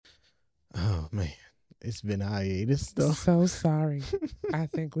man, it's been a hiatus though. So sorry. I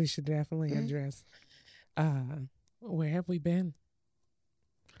think we should definitely address where have we been?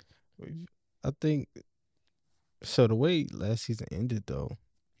 I think so. The way last season ended though,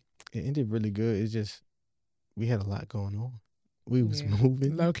 it ended really good. It's just we had a lot going on. We was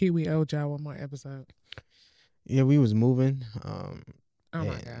moving. Low key, we owed y'all one more episode. Yeah, we was moving. Oh my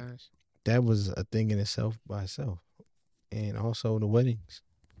gosh. That was a thing in itself by itself. And also the weddings.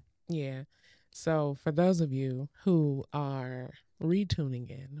 Yeah. So for those of you who are retuning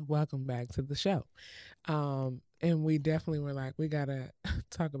in, welcome back to the show. And we definitely were like, we gotta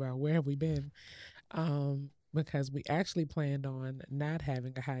talk about where have we been. Because we actually planned on not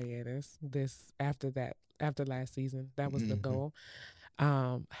having a hiatus after last season. That was the goal.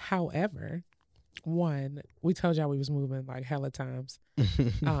 However, one, we told y'all we was moving like hella times.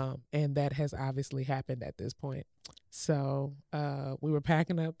 And that has obviously happened at this point. So we were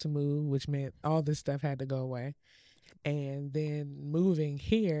packing up to move, which meant all this stuff had to go away. And then moving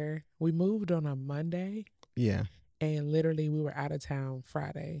here, we moved on a Monday. Yeah. And literally we were out of town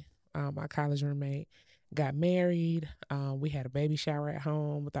Friday. My college roommate got married. We had a baby shower at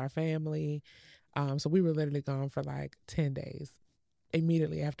home with our family. So we were literally gone for like 10 days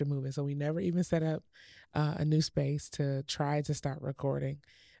immediately after moving. So we never even set up a new space to try to start recording.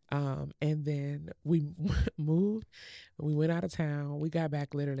 And then we moved. We went out of town. We got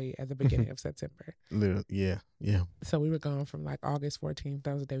back literally at the beginning of September. Yeah. So we were gone from like August 14th.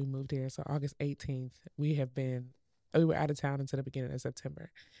 That was the day we moved here. So August 18th, we were out of town until the beginning of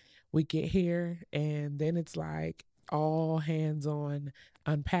September. We get here and then it's like all hands on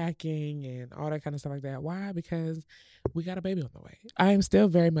unpacking and all that kind of stuff like that. Why? Because we got a baby on the way. I am still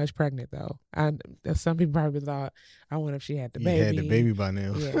very much pregnant though. Some people probably thought, I wonder if she had the baby. You had the baby by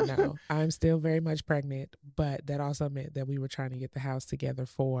now. Yeah, no. I'm still very much pregnant, but that also meant that we were trying to get the house together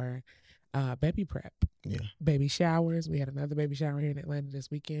for baby prep. Yeah. Baby showers. We had another baby shower here in Atlanta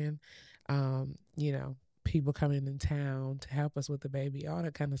this weekend. People coming in town to help us with the baby, all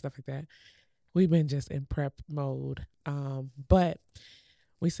that kind of stuff like that. We've been just in prep mode. But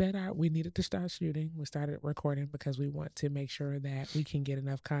we said we needed to start shooting. We started recording because we want to make sure that we can get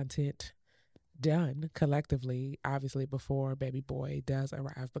enough content done collectively, obviously, before baby boy does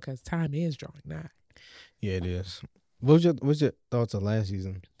arrive, because time is drawing nigh. Yeah, it is. What's your thoughts on last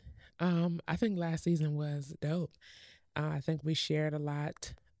season? I think last season was dope. I think we shared a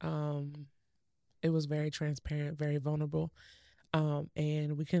lot. It was very transparent, very vulnerable.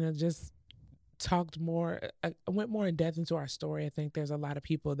 And we kind of just talked more, went more in depth into our story. I think there's a lot of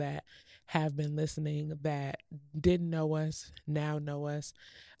people that have been listening that didn't know us, now know us.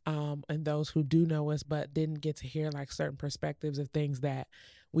 And those who do know us, but didn't get to hear like certain perspectives of things that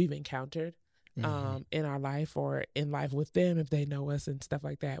we've encountered in our life or in life with them, if they know us and stuff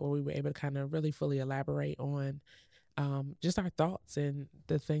like that, where we were able to kind of really fully elaborate on just our thoughts and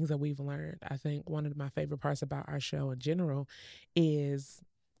the things that we've learned. I think one of my favorite parts about our show in general is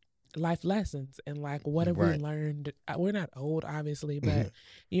life lessons and like what have we learned. We're not old, obviously, but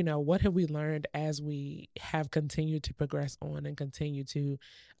what have we learned as we have continued to progress on and continue to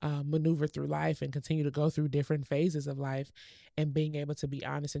maneuver through life and continue to go through different phases of life, and being able to be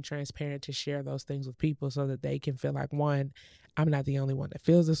honest and transparent to share those things with people so that they can feel like, one, I'm not the only one that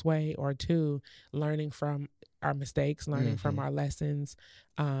feels this way, or two, learning from our mistakes, learning from our lessons,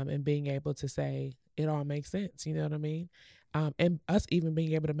 and being able to say it all makes sense. You know what I mean? And us even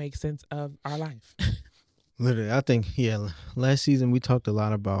being able to make sense of our life. Literally, I think, last season we talked a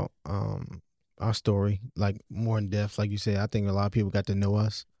lot about our story, like more in depth. Like you said, I think a lot of people got to know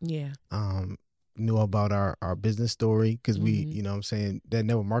us. Yeah. Knew about our business story, because we, you know what I'm saying, that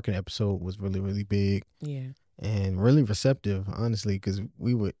network marketing episode was really, really big. Yeah. And really receptive, honestly, because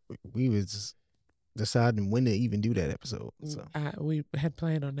we was deciding when to even do that episode. So we had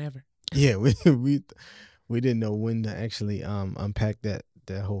planned on never. Yeah, we didn't know when to actually unpack that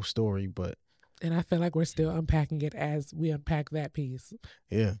whole story, but and I feel like we're still unpacking it as we unpack that piece.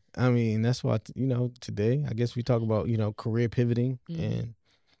 Yeah, I mean that's why today I guess we talk about career pivoting and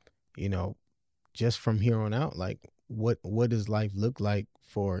just from here on out, like what does life look like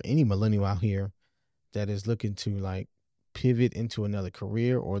for any millennial out here that is looking to like pivot into another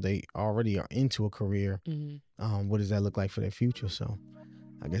career, or they already are into a career. What does that look like for their future? So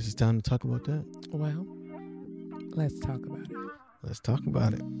I guess it's time to talk about that. Well, let's talk about it. Let's talk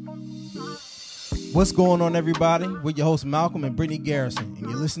about it. What's going on, everybody? We're your hosts, Malcolm and Brittany Garrison, and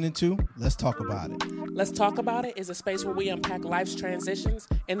you're listening to Let's Talk About It. Let's Talk About It is a space where we unpack life's transitions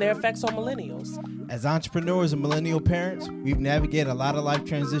and their effects on millennials. As entrepreneurs and millennial parents, we've navigated a lot of life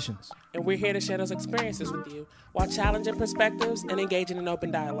transitions. And we're here to share those experiences with you while challenging perspectives and engaging in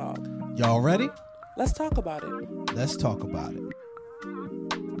open dialogue. Y'all ready? Let's talk about it. Let's talk about it.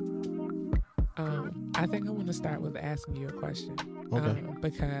 I think I want to start with asking you a question. Okay.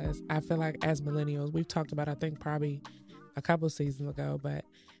 Because I feel like as millennials, we've talked about, I think probably a couple seasons ago, but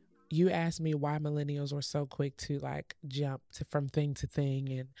you asked me why millennials were so quick to like jump from thing to thing,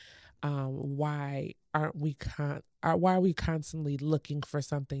 and why why are we constantly looking for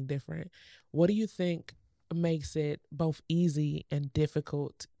something different? What do you think makes it both easy and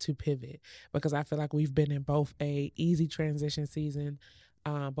difficult to pivot? Because I feel like we've been in both a easy transition season,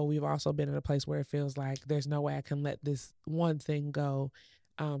 but we've also been in a place where it feels like there's no way I can let this one thing go.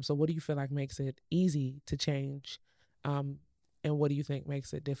 So what do you feel like makes it easy to change? And what do you think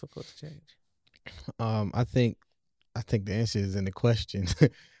makes it difficult to change? I think the answer is in the question.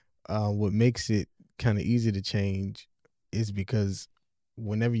 What makes it kind of easy to change is because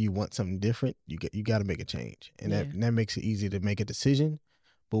whenever you want something different, you got to make a change, and that makes it easy to make a decision.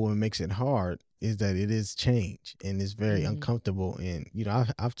 But what makes it hard is that it is change, and it's very uncomfortable. And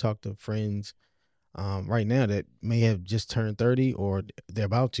I've talked to friends right now that may have just turned 30 or they're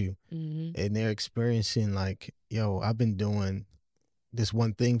about to, and they're experiencing like, yo, I've been doing this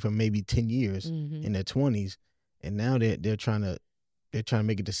one thing for maybe 10 years in their 20s, and now they're trying to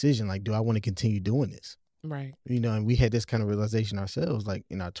make a decision like, do I want to continue doing this? Right. And we had this kind of realization ourselves, like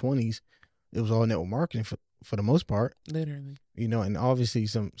in our 20s, it was all network marketing for the most part. Literally. And obviously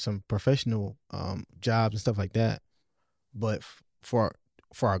some professional jobs and stuff like that. But for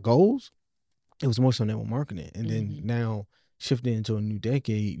our goals, it was more so network marketing. And then now shifting into a new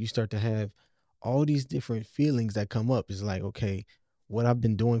decade, you start to have all these different feelings that come up. It's like, okay, what I've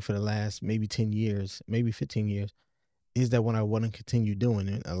been doing for the last maybe 10 years, maybe 15 years, is that what I want to continue doing?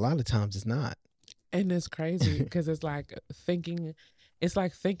 And a lot of times it's not. And it's crazy because it's like thinking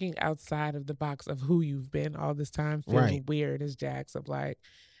outside of the box of who you've been all this time feels weird as jacks of like,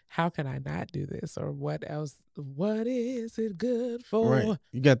 how can I not do this? Or what else? What is it good for? Right.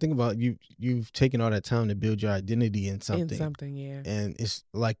 You got to think about you've taken all that time to build your identity in something. In something, yeah. And it's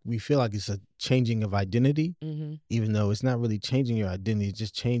like we feel like it's a changing of identity, even though it's not really changing your identity. It's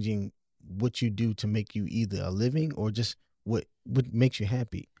just changing what you do to make you either a living or just what makes you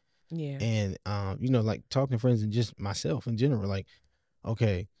happy. Yeah. And, like talking to friends and just myself in general, like,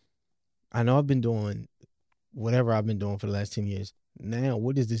 okay, I know I've been doing whatever I've been doing for the last 10 years. Now,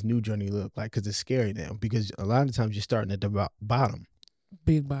 what does this new journey look like? Because it's scary now. Because a lot of times you're starting at the bottom.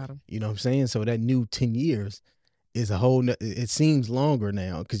 Big bottom. You know what I'm saying? So that new 10 years is it seems longer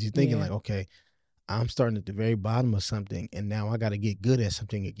now because you're thinking like, okay, I'm starting at the very bottom of something, and now I got to get good at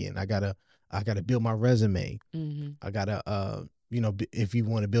something again. I gotta build my resume. I gotta, if you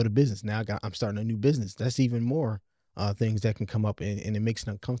want to build a business, now I'm starting a new business. That's even more things that can come up, and it makes it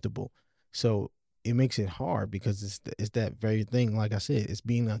uncomfortable. So it makes it hard because it's that very thing. Like I said, it's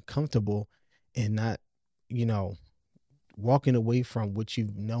being uncomfortable and not, walking away from what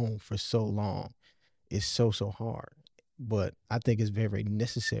you've known for so long is so hard. But I think it's very, very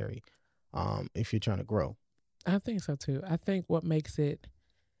necessary if you're trying to grow. I think so too. I think what makes it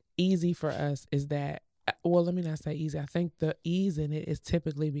easy for us is that, well, let me not say easy. I think the ease in it is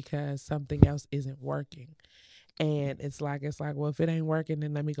typically because something else isn't working. And it's like, well, if it ain't working,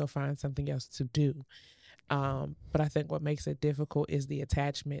 then let me go find something else to do. But I think what makes it difficult is the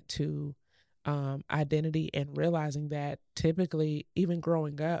attachment to identity and realizing that typically, even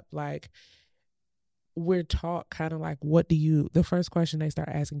growing up, like we're taught kind of like, the first question they start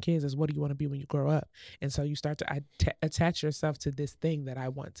asking kids is, what do you want to be when you grow up? And so you start to attach yourself to this thing that I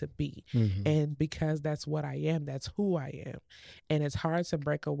want to be. And because that's what I am, that's who I am. And it's hard to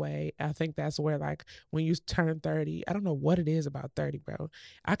break away. I think that's where, like, when you turn 30, I don't know what it is about 30, bro.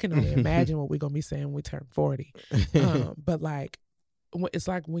 I can only imagine what we're going to be saying when we turn 40. But like, it's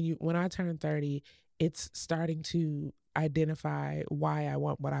like when I turn 30, it's starting to identify why I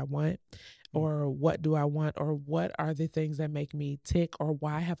want what I want, or what do I want, or what are the things that make me tick, or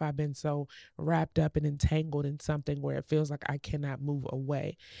why have I been so wrapped up and entangled in something where it feels like I cannot move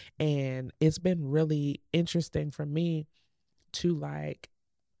away. And it's been really interesting for me to like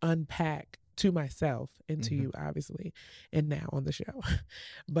unpack to myself and to you, obviously, and now on the show,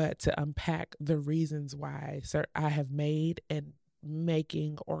 but to unpack the reasons why I have made and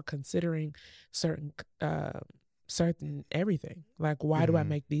making or considering certain everything. Like, why do I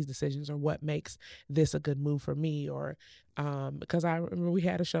make these decisions, or what makes this a good move for me, or Because I remember we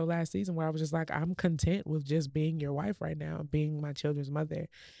had a show last season where I was just like, I'm content with just being your wife right now, being my children's mother.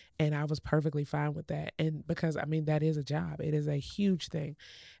 And I was perfectly fine with that. And because I mean, that is a job, it is a huge thing.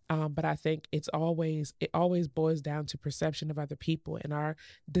 But I think it always boils down to perception of other people and our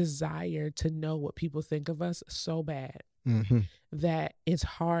desire to know what people think of us so bad that it's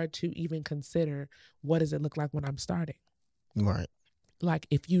hard to even consider what does it look like when I'm starting. Right. Like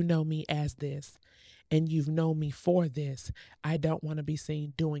if you know me as this and you've known me for this, I don't want to be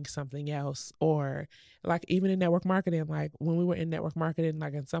seen doing something else. Or like even in network marketing, like when we were in network marketing,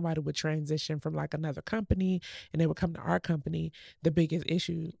 like and somebody would transition from like another company and they would come to our company, the biggest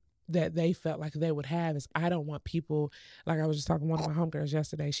issue that they felt like they would have is I don't want people, like I was just talking to one of my homegirls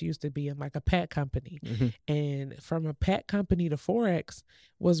yesterday, she used to be in like a pet company, and from a pet company to Forex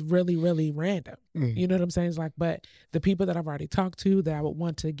was really, really random. You know what I'm saying? It's like, but the people that I've already talked to that I would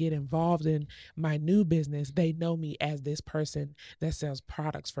want to get involved in my new business, they know me as this person that sells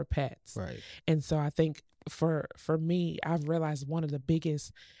products for pets. Right. And so I think for me, I've realized one of the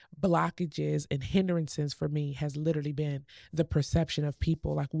biggest blockages and hindrances for me has literally been the perception of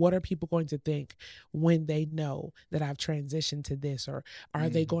people. Like, what are people going to think when they know that I've transitioned to this? Or are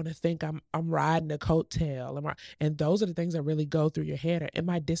they going to think I'm riding a coattail? And those are the things that really go through your head. Or am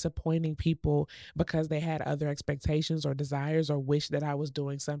I disappointing people because they had other expectations or desires or wish that I was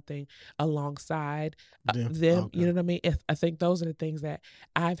doing something alongside them? Okay. You know what I mean? I think those are the things that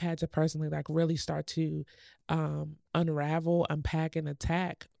I've had to personally like really start to unravel, unpack, and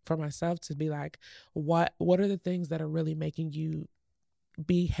attack for myself to be like, what are the things that are really making you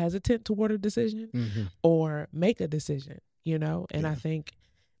be hesitant toward a decision or make a decision, you know? And I think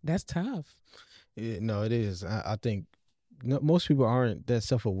that's tough. No, it is. I think most people aren't that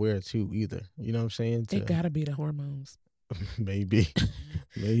self-aware too either. You know what I'm saying? It gotta be the hormones. maybe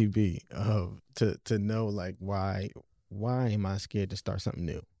to know like why am I scared to start something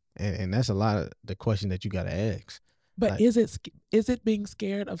new? And that's a lot of the question that you got to ask. But like, is it being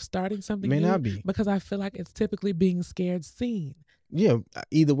scared of starting something may new? Not be. Because I feel like it's typically being scared seen. Yeah,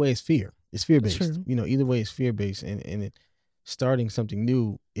 either way it's fear. It's fear-based. You know, either way it's fear-based. And starting something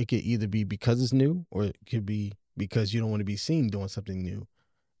new, it could either be because it's new, or it could be because you don't want to be seen doing something new.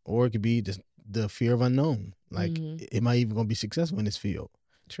 Or it could be just the fear of unknown. Like, am I even going to be successful in this field?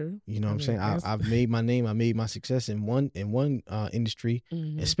 True. You know what I'm saying? I've made my name. I made my success in one industry,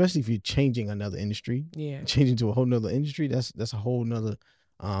 especially if you're changing another industry. Yeah. Changing to a whole nother industry, that's a whole nother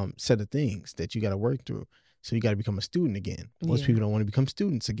set of things that you got to work through. So you got to become a student again. Most people don't want to become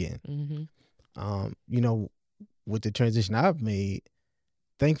students again. You know, with the transition I've made,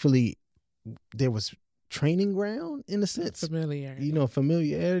 thankfully, there was training ground in a sense. Familiarity. You know,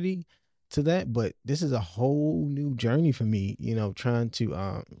 familiarity to that, but this is a whole new journey for me, you know, trying to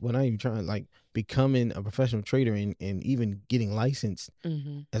well, not even trying, like becoming a professional trader and even getting licensed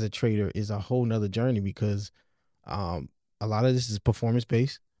as a trader is a whole nother journey, because a lot of this is performance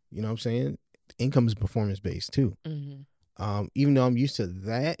based. You know what I'm saying? Income is performance based too. Even though I'm used to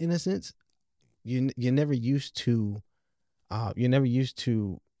that in a sense, you're never used to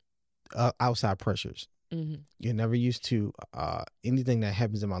outside pressures. You're never used to anything that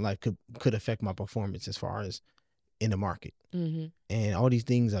happens in my life could affect my performance as far as in the market. And all these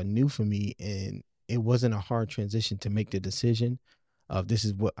things are new for me, and it wasn't a hard transition to make the decision of this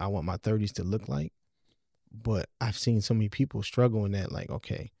is what I want my 30s to look like. But I've seen so many people struggle in that, like,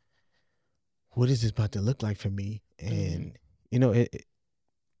 okay, what is this about to look like for me? And you know,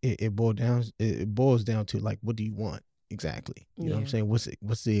 it boils down to like, what do you want? Exactly. You know what I'm saying?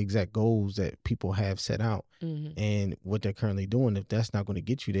 What's the exact goals that people have set out and what they're currently doing? If that's not going to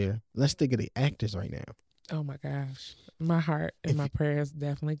get you there, let's think of the actors right now. Oh my gosh. My heart and my prayers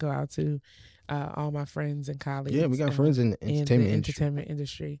definitely go out to all my friends and colleagues. Yeah, we got friends in the entertainment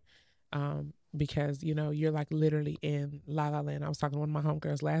industry. Because, you know, you're like literally in La La Land. I was talking to one of my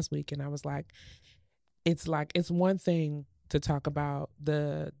homegirls last week, and I was like, it's one thing to talk about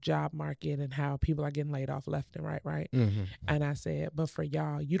the job market and how people are getting laid off left and right. And I said, but for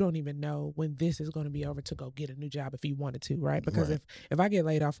y'all, you don't even know when this is going to be over to go get a new job if you wanted to, right? Because if I get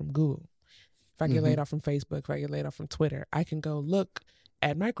laid off from Google, if I get laid off from Facebook, if I get laid off from Twitter, I can go look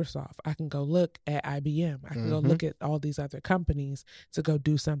at Microsoft. I can go look at IBM. I can go look at all these other companies to go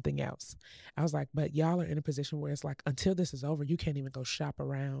do something else. I was like, but y'all are in a position where it's like, until this is over, you can't even go shop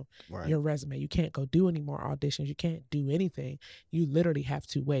around your resume. You can't go do any more auditions. You can't do anything. You literally have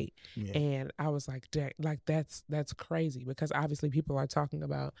to wait. And I was like, that's crazy, because obviously people are talking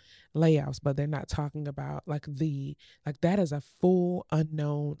about layoffs, but they're not talking about like that is a full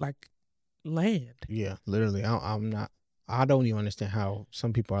unknown like land. Yeah, literally. I'm not I don't even understand how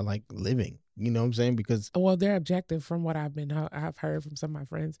some people are like living. You know what I'm saying? Because Well, their objective, from what I've heard from some of my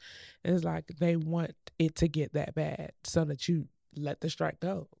friends, is like they want it to get that bad so that you let the strike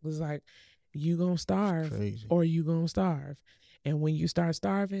go. It's like you gonna starve crazy. or you gonna starve, and when you start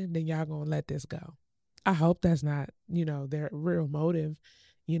starving, then y'all gonna let this go. I hope that's not their real motive,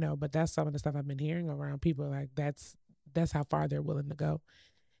 but that's some of the stuff I've been hearing around people. Like that's how far they're willing to go,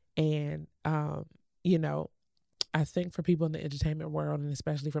 and you know I think for people in the entertainment world, and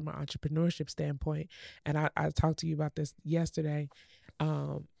especially from an entrepreneurship standpoint, and I talked to you about this yesterday,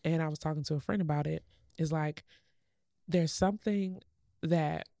 and I was talking to a friend about it, is like there's something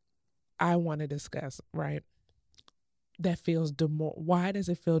that I want to discuss, right? That feels why does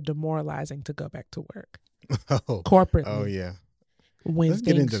it feel demoralizing to go back to work Oh, oh corporately yeah. when Let's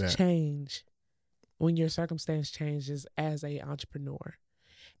get into things that. change, when your circumstance changes as a entrepreneur?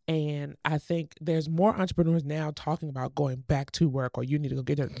 And I think there's more entrepreneurs now talking about going back to work or you need to go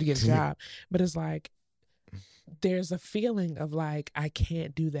get a job. But it's like there's a feeling of like I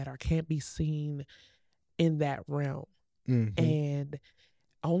can't do that or can't be seen in that realm. Mm-hmm. And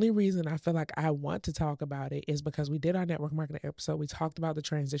only reason I feel like I want to talk about it is because we did our network marketing episode. We talked about the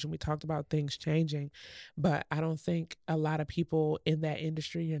transition. We talked about things changing. But I don't think a lot of people in that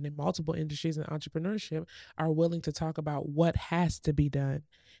industry and in multiple industries in entrepreneurship are willing to talk about what has to be done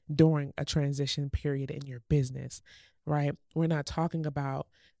during a transition period in your business, right? We're not talking about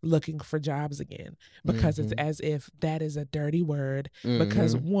looking for jobs again because it's as if that is a dirty word.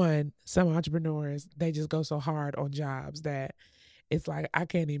 Because one, some entrepreneurs, they just go so hard on jobs that it's like I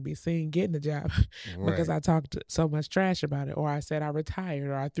can't even be seen getting a job because Right. I talked so much trash about it, or I said I retired,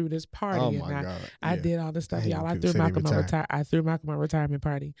 or I threw this party, Oh and my God. I Yeah. did all this I stuff, hate y'all. when I people threw say they Malcolm retire. my retirement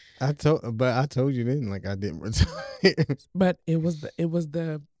party. I told you then, like I didn't retire. But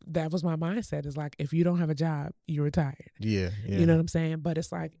that was my mindset. Is like if you don't have a job, you're retired. Yeah, You know yeah. what I'm saying? But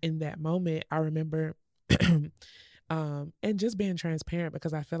it's like in that moment, I remember. And just being transparent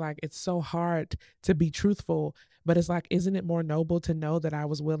because I feel like it's so hard to be truthful, but it's like, isn't it more noble to know that I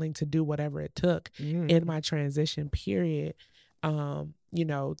was willing to do whatever it took in my transition period,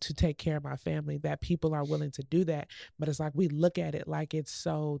 to take care of my family, that people are willing to do that. But it's like, we look at it like it's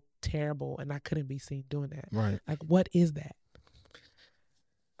so terrible and I couldn't be seen doing that. Right. Like, what is that?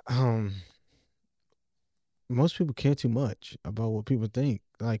 Most people care too much about what people think.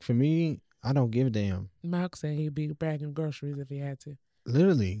 Like for me, I don't give a damn. Malk said he'd be bagging groceries if he had to.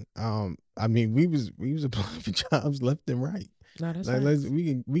 Literally. I mean, we was applying for jobs left and right. No, that's Like facts.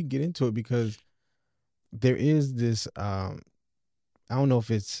 we can get into it because there is this I don't know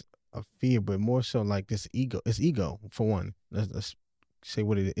if it's a fear, but more so like this ego. It's ego for one. Let's say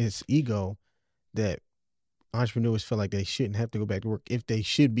what it is. It's ego that entrepreneurs feel like they shouldn't have to go back to work if they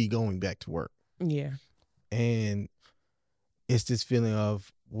should be going back to work. Yeah. And it's this feeling of,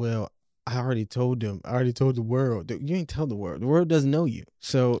 well, I already told them. I already told the world. You ain't tell the world. The world doesn't know you.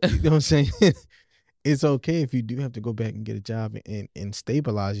 So, you know what I'm saying? It's okay if you do have to go back and get a job and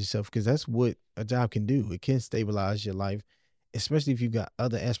stabilize yourself, because that's what a job can do. It can stabilize your life, especially if you've got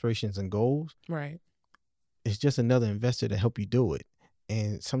other aspirations and goals. Right. It's just another investor to help you do it.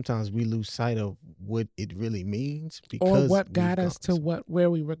 And sometimes we lose sight of what it really means Or because what we've got us to where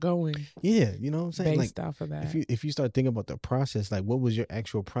we were going Yeah, you know what I'm saying? based Like off of that. if you start thinking about the process, like what was your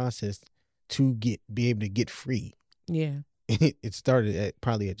actual process to be able to get free? Yeah. It started at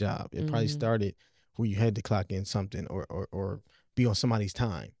probably a job. It probably Mhm. started where you had to clock in something or be on somebody's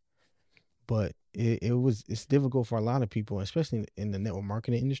time. But it's difficult for a lot of people, especially in the network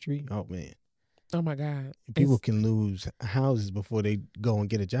marketing industry. Oh man. Oh my God. People can lose houses before they go and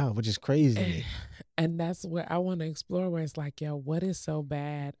get a job, which is crazy to me. And that's what I want to explore, where it's like, yo, what is so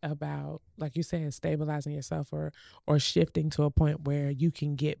bad about, like you saying, stabilizing yourself or shifting to a point where you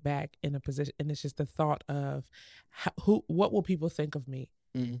can get back in a position. And it's just the thought of what will people think of me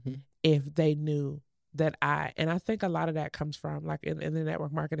if they knew that and I think a lot of that comes from like in the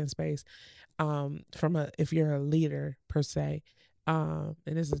network marketing space, if you're a leader per se, and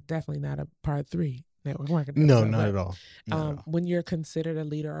this is definitely not a part 3 network marketing No, episode, not at all. Not at all. when you're considered a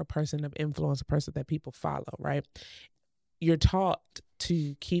leader or a person of influence, a person that people follow, right? You're taught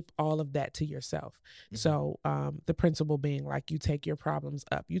to keep all of that to yourself. Mhm. So the principle being like you take your problems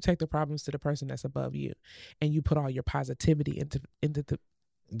up, you take the problems to the person that's above you, and you put all your positivity into the.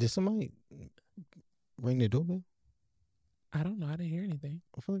 Did somebody ring the doorbell? I don't know. I didn't hear anything.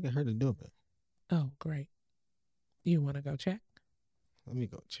 I feel like I heard the doorbell. Oh, great. You want to go check? Let me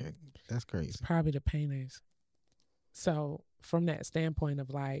go check. That's crazy. It's probably the painters. So from that standpoint of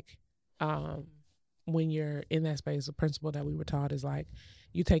like, when you're in that space, the principle that we were taught is like,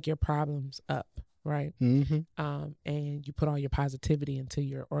 you take your problems up right? And you put all your positivity into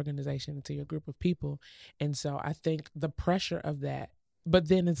your organization, into your group of people. And so I think the pressure of that, but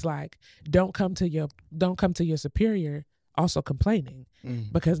then it's like, don't come to your superior also complaining,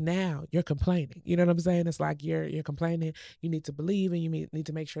 because now you're complaining. You know what I'm saying? It's like you're complaining. You need to believe, and you need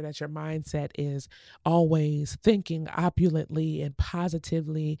to make sure that your mindset is always thinking opulently and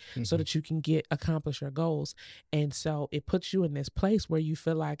positively, so that you can accomplish your goals. And so it puts you in this place where you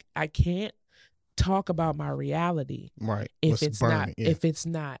feel like, I can't talk about my reality, right? if it's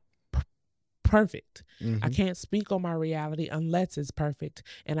not perfect. I can't speak on my reality unless it's perfect,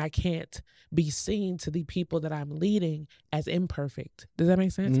 and I can't be seen to the people that I'm leading as imperfect. Does that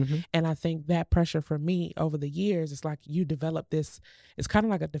make sense? And I think that pressure for me over the years, it's like you develop this, it's kind of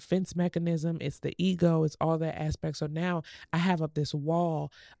like a defense mechanism. It's the ego, it's all that aspect. So now I have up this wall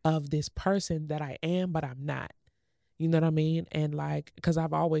of this person that I am, but I'm not. You know what I mean? And like, because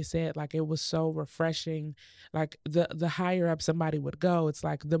I've always said, like, it was so refreshing. Like the higher up somebody would go, it's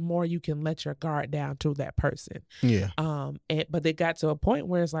like the more you can let your guard down to that person. Yeah. But they got to a point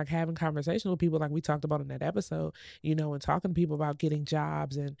where it's like having conversations with people, like we talked about in that episode, you know, and talking to people about getting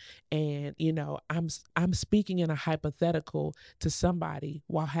jobs, and you know, I'm speaking in a hypothetical to somebody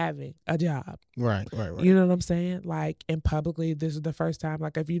while having a job. Right. You know what I'm saying? Like, in publicly, this is the first time.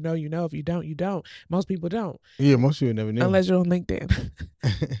 Like, if you know, you know. If you don't, you don't. Most people don't. Yeah, most people never knew. Unless you're on LinkedIn.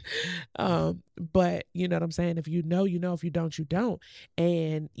 But you know what I'm saying? If you know, you know. If you don't, you don't.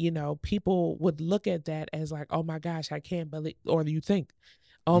 And, you know, people would look at that as like, oh my gosh, I can't believe, or you think,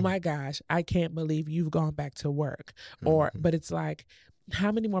 oh my gosh, I can't believe you've gone back to work. But it's like,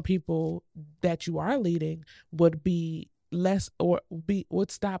 how many more people that you are leading would be less, or would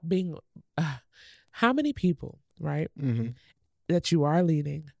stop being, how many people, right, that you are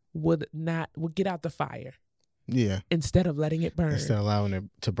leading would get out the fire, instead of letting it burn, instead of allowing it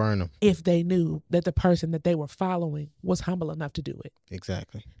to burn them, if they knew that the person that they were following was humble enough to do it.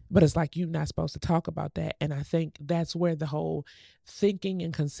 Exactly. But it's like, you're not supposed to talk about that. And I think that's where the whole thinking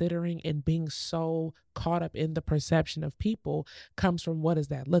and considering and being so caught up in the perception of people comes from. What does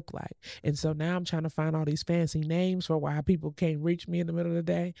that look like? And so now I'm trying to find all these fancy names for why people can't reach me in the middle of the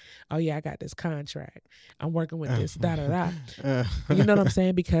day. Oh yeah, I got this contract. I'm working with this, da-da-da. You know what I'm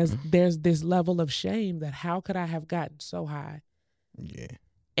saying? Because there's this level of shame that how could I have gotten so high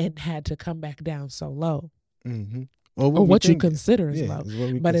and had to come back down so low? Or what you consider as low.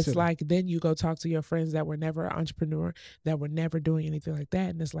 But it's like, then you go talk to your friends that were never an entrepreneur, that were never doing anything like that.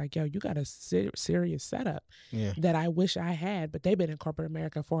 And it's like, yo, you got a serious setup that I wish I had, but they've been in corporate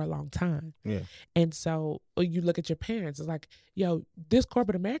America for a long time. And so you look at your parents, it's like, yo, this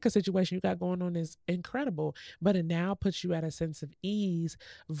corporate America situation you got going on is incredible, but it now puts you at a sense of ease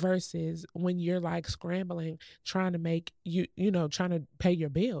versus when you're like scrambling, trying to make trying to pay your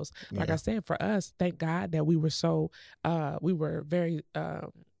bills. Like I said, for us, thank God that we were very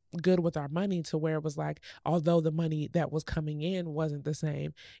good with our money, to where it was like, although the money that was coming in wasn't the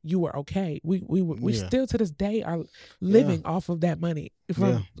same, you were okay. We still to this day are living off of that money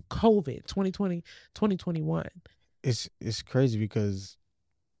from COVID 2020, 2021. It's crazy, because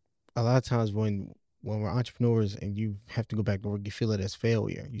a lot of times when we're entrepreneurs and you have to go back to work, you feel it as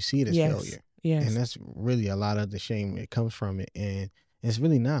failure. You see it as failure. Yes. And that's really a lot of the shame that comes from it. And it's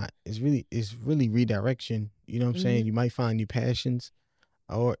really not. It's really redirection. You know what I'm saying? You might find new passions,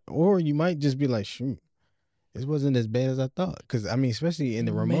 or you might just be like, shoot, this wasn't as bad as I thought. Because, I mean, especially in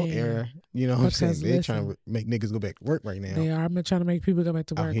the remote era, you know what I'm saying? They're trying to make niggas go back to work right now. They are trying to make people go back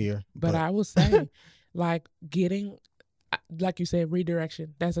to work. Out here. But I will say, like, getting, like you said,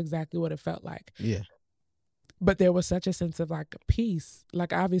 redirection, that's exactly what it felt like. Yeah. But there was such a sense of like peace.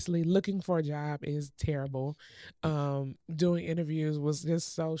 Like, obviously looking for a job is terrible. Doing interviews was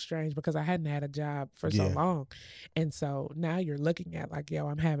just so strange, because I hadn't had a job for so long. And so now you're looking at like, yo,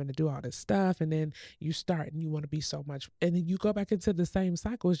 I'm having to do all this stuff. And then you start and you want to be so much, and then you go back into the same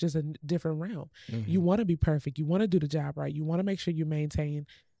cycle. It's just a different realm. You want to be perfect. You want to do the job right. You want to make sure you maintain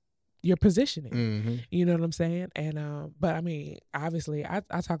your positioning. You know what I'm saying? And but I mean, obviously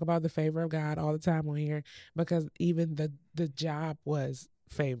I talk about the favor of God all the time on here, because even the job was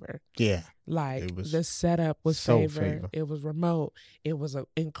favor. Like, the setup was so favor. It was remote. It was an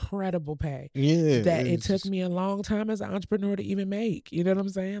incredible pay. That it took me a long time as an entrepreneur to even make. You know what I'm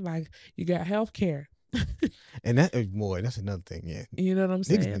saying? Like, you got healthcare. And that's another thing. You know what I'm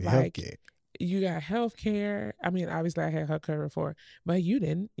saying? Like, healthcare. You got healthcare. I mean, obviously I had healthcare before, but you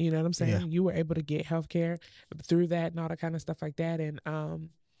didn't. You know what I'm saying? You were able to get healthcare through that and all that kind of stuff like that. And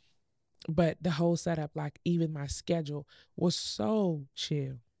but the whole setup, like, even my schedule was so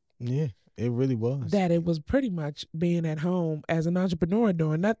chill. Yeah, it really was. that it was pretty much being at home as an entrepreneur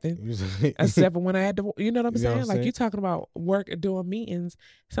doing nothing. It was Except for when I had to, you know what I'm You know what saying? I'm Like saying? you talking about work doing meetings.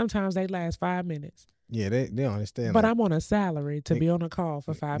 Sometimes they last 5 minutes. Yeah, they don't understand. But like, I'm on a salary to be on a call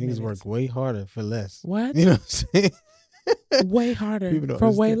for 5 niggas minutes. work way harder for less. What? You know what I'm saying? Way harder People don't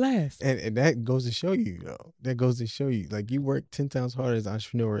for way understand. less. And that goes to show you, though. That goes to show you, like, you work 10 times harder as an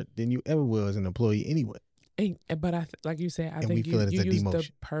entrepreneur than you ever will as an employee anyway. But like you said, I And think we feel you it as a used the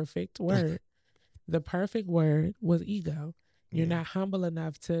demotion. perfect word. The perfect word was ego. You're Yeah. not humble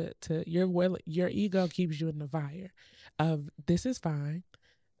enough to your ego keeps you in the fire of this is fine.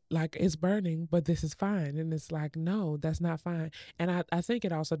 Like it's burning, but this is fine. And it's like, no, that's not fine. And I think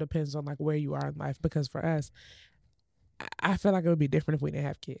it also depends on like where you are in life, because for us, I feel like it would be different if we didn't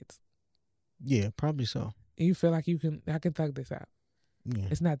have kids. Yeah, probably so. You feel like I can thug this out. Yeah.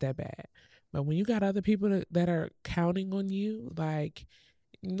 It's not that bad. But when you got other people that are counting on you, like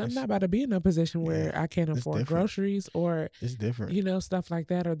I'm not about to be in a position where I can't afford different. groceries or It's different. you know, stuff like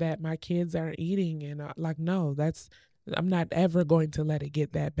that, or that my kids aren't eating, and like no, I'm not ever going to let it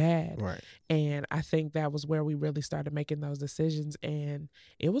get that bad. Right. And I think that was where we really started making those decisions, and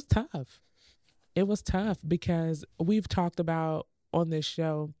it was tough. It was tough because we've talked about on this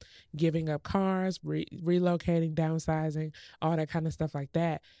show giving up cars, relocating, downsizing, all that kind of stuff like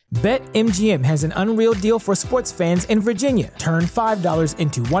that. BetMGM has an unreal deal for sports fans in Virginia. Turn $5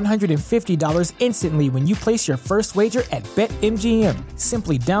 into $150 instantly when you place your first wager at BetMGM.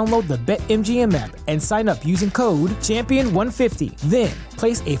 Simply download the BetMGM app and sign up using code Champion150. Then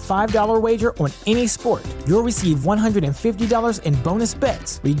place a $5 wager on any sport. You'll receive $150 in bonus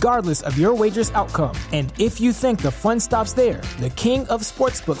bets, regardless of your wager's outcome. And if you think the fun stops there, the King of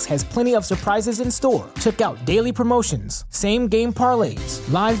Sportsbooks has plenty of surprises in store. Check out daily promotions, same-game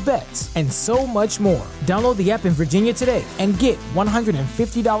parlays, live bets, and so much more. Download the app in Virginia today and get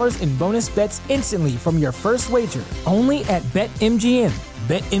 $150 in bonus bets instantly from your first wager. Only at BetMGM.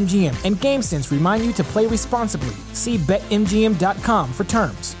 BetMGM and GameSense remind you to play responsibly. See BetMGM.com for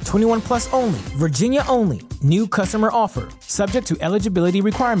terms. 21 plus only. Virginia only. New customer offer. Subject to eligibility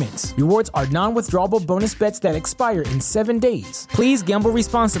requirements. Rewards are non-withdrawable bonus bets that expire in 7 days. Please gamble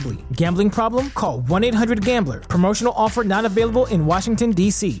responsibly. Gambling problem? Call 1-800-GAMBLER. Promotional offer not available in Washington,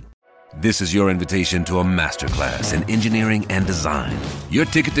 D.C. This is your invitation to a masterclass in engineering and design. Your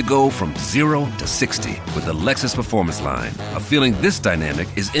ticket to go from 0 to 60 with the Lexus Performance Line. A feeling this dynamic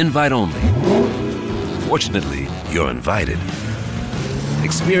is invite only. Fortunately, you're invited.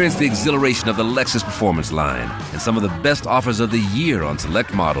 Experience the exhilaration of the Lexus Performance Line and some of the best offers of the year on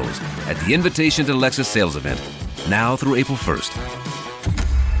select models at the Invitation to Lexus sales event, now through April 1st.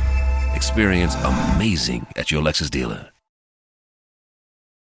 Experience amazing at your Lexus dealer.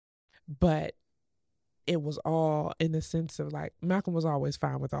 But it was all in the sense of like Malcolm was always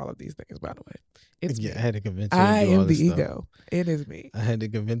fine with all of these things, by the way. It's yeah, me. I had to convince her to I do all am the this stuff. ego. It is me. I had to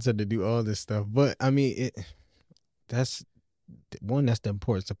convince her to do all this stuff. But I mean, that's the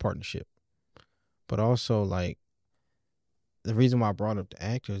importance of partnership. But also, like, the reason why I brought up the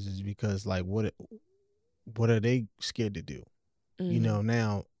actors is because, like, what are they scared to do? Mm-hmm. You know,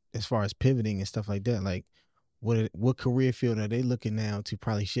 now as far as pivoting and stuff like that, like, what career field are they looking now to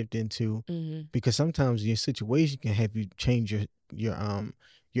probably shift into? Mm-hmm. Because sometimes your situation can have you change your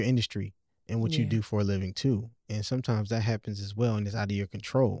industry and what you do for a living too, and sometimes that happens as well, and it's out of your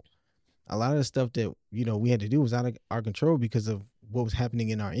control. A lot of the stuff that we had to do was out of our control because of what was happening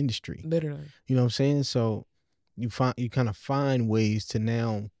in our industry. Literally, you know what I'm saying? So you kind of find ways to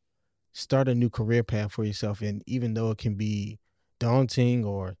now start a new career path for yourself, and even though it can be daunting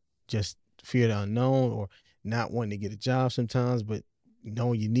or just fear the unknown or not wanting to get a job sometimes, but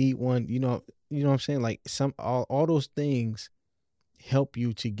knowing you need one, you know what I'm saying? Like all those things help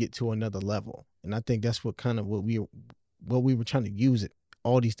you to get to another level. And I think that's what we were trying to use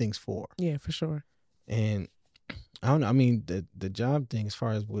all these things for. Yeah, for sure. And I don't know, I mean, the job thing as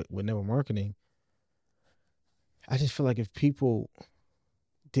far as with network marketing, I just feel like if people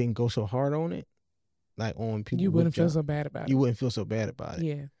didn't go so hard on it, like on people, you wouldn't feel so bad about it. You wouldn't feel so bad about it.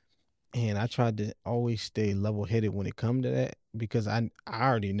 Yeah. And I tried to always stay level-headed when it comes to that, because I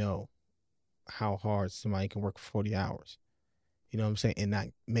already know how hard somebody can work for 40 hours. You know what I'm saying? And not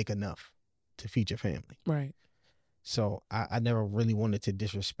make enough to feed your family. Right. So I never really wanted to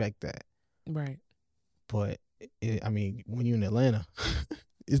disrespect that. Right. But, I mean, when you're in Atlanta,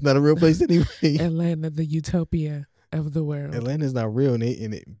 it's not a real place anyway. Atlanta, the utopia of the world. Atlanta's not real,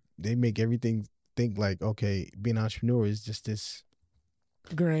 and they make everything think like, okay, being an entrepreneur is just this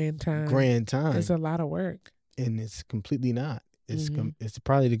grand time. It's a lot of work, and it's completely not. It's it's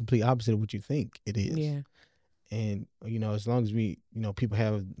probably the complete opposite of what you think it is. Yeah. And, as long as we, people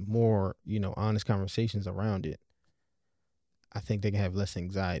have more, honest conversations around it, I think they can have less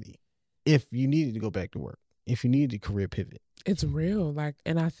anxiety. If you needed to go back to work, if you needed a career pivot. It's real.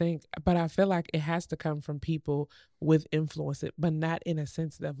 And I feel like it has to come from people with influence, but not in a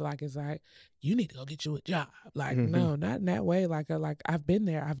sense of it's like, you need to go get you a job. No, not in that way. Like I've been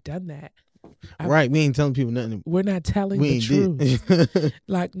there. I've done that. Right. We ain't telling people nothing. We're not telling the truth.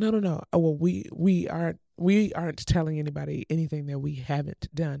 No. Well, we aren't telling anybody anything that we haven't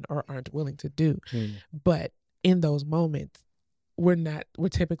done or aren't willing to do. But in those moments, we're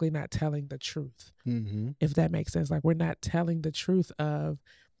typically not telling the truth. If that makes sense. We're not telling the truth of,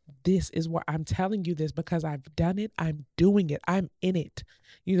 this is what I'm telling you this because I've done it. I'm doing it. I'm in it.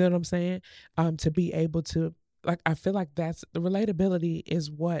 You know what I'm saying? To be able to, I feel like that's the relatability is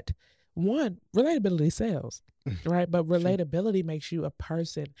what relatability sells, right? But relatability makes you a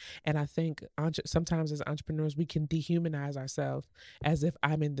person. And I think sometimes as entrepreneurs, we can dehumanize ourselves as if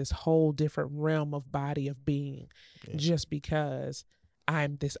I'm in this whole different realm of body of being just because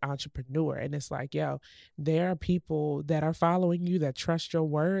I'm this entrepreneur. And it's like, yo, there are people that are following you that trust your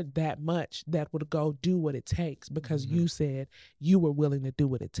word that much that would go do what it takes because you said you were willing to do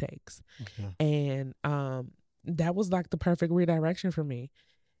what it takes. And that was the perfect redirection for me.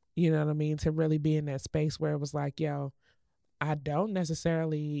 You know what I mean? To really be in that space where it was like, yo, I don't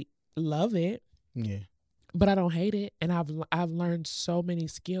necessarily love it, but I don't hate it. And I've learned so many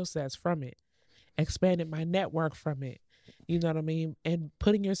skill sets from it, expanded my network from it. You know what I mean? And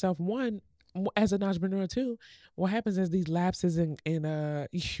putting yourself, one, as an entrepreneur too, what happens is these lapses in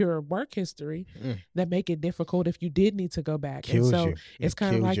your work history that make it difficult if you did need to go back. Kills and so you. it's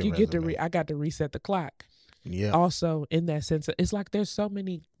kind of like you get I got to reset the clock. Yeah. Also, in that sense, it's like there's so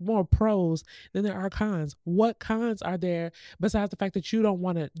many more pros than there are cons. What cons are there besides the fact that you don't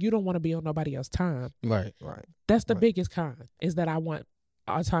want to be on nobody else's time? Right. That's the biggest con, is that I want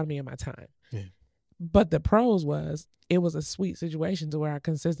autonomy in my time. Yeah. But the pros it was a sweet situation to where I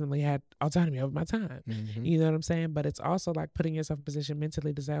consistently had autonomy over my time. You know what I'm saying? But it's also putting yourself in a position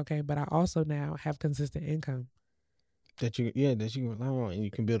mentally to say, okay, but I also now have consistent income that you can rely on, and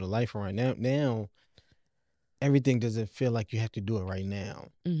you can build a life around. Now everything doesn't feel like you have to do it right now.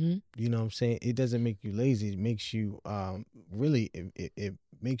 You know what I'm saying? It doesn't make you lazy. It makes you really, it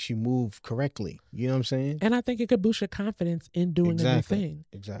makes you move correctly. You know what I'm saying? And I think it could boost your confidence in doing a new thing.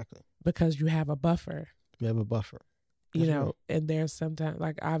 Exactly. Because you have a buffer. You have a buffer. That's right. And there's sometimes,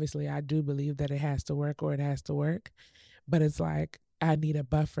 obviously I do believe that it has to work or it has to work. But it's like, I need a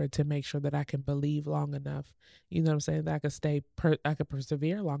buffer to make sure that I can believe long enough. You know what I'm saying? That I could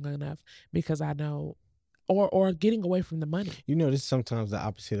persevere long enough because I know, or getting away from the money. This is sometimes the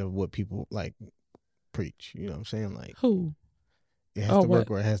opposite of what people preach. You know what I'm saying? Who? It has to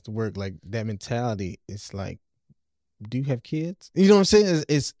work or it has to work. That mentality, it's like, do you have kids? You know what I'm saying?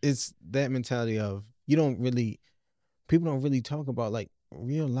 It's that mentality of people don't really talk about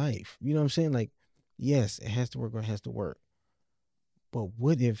real life. You know what I'm saying? Yes, it has to work or it has to work. But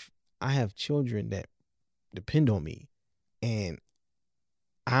what if I have children that depend on me and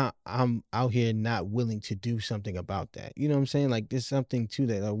I'm out here not willing to do something about that? You know what I'm saying? There's something to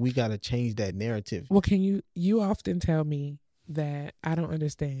that. We got to change that narrative. Well, can you often tell me that I don't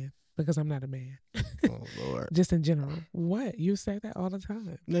understand because I'm not a man. Oh, Lord. Just in general. What? You say that all the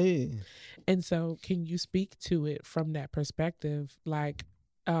time. Yeah. And so can you speak to it from that perspective?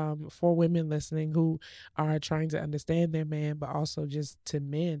 For women listening who are trying to understand their man, but also just to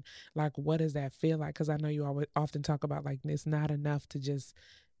men, what does that feel like? Because I know you always often talk about it's not enough to just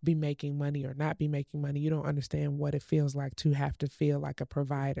be making money or not be making money. You don't understand what it feels like to have to feel like a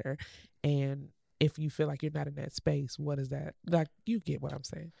provider. And if you feel like you're not in that space, what is that? You get what I'm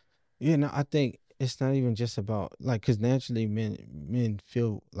saying. Yeah, no, I think it's not even just about because naturally men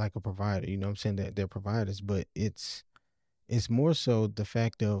feel like a provider, you know what I'm saying, that they're providers, but it's more so the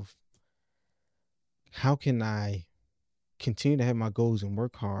fact of how can I continue to have my goals and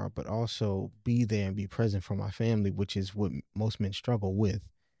work hard, but also be there and be present for my family, which is what most men struggle with.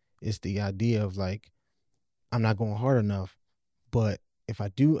 It's the idea of I'm not going hard enough, but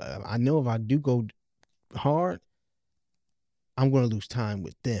I know if I do go hard, I'm going to lose time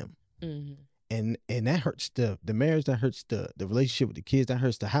with them. Mm-hmm. And that hurts the marriage, that hurts the relationship with the kids, that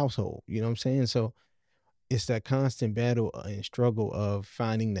hurts the household. You know what I'm saying? So it's that constant battle and struggle of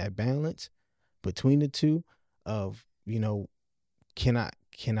finding that balance between the two of, can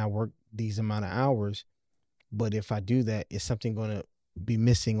I work these amount of hours? But if I do that, is something going to be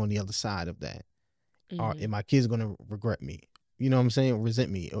missing on the other side of that? Mm-hmm. Or are my kids going to regret me? You know what I'm saying?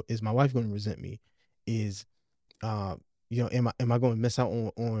 Resent me? Or is my wife going to resent me? Is, am I going to miss out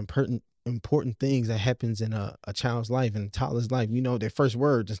on important things that happens in a child's life and a toddler's life, their first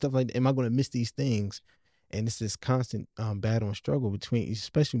words and stuff like that. Am I going to miss these things? And it's this constant battle and struggle between,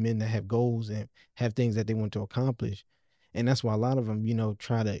 especially men that have goals and have things that they want to accomplish. And that's why a lot of them,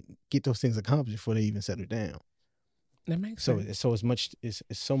 try to get those things accomplished before they even settle down. That makes sense. So it's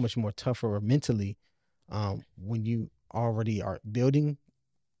so much more tougher mentally when you already are building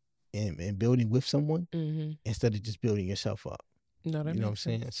and building with someone instead of just building yourself up. No, that you know makes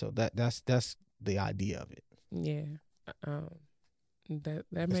what I'm saying? So that's the idea of it. Yeah.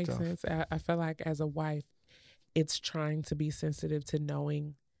 That makes tough. sense. I feel like as a wife, it's trying to be sensitive to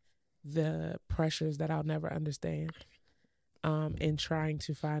knowing the pressures that I'll never understand. And trying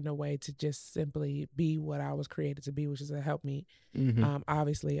to find a way to just simply be what I was created to be, which is a helpmeet,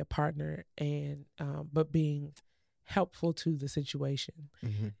 obviously a partner, and but being helpful to the situation.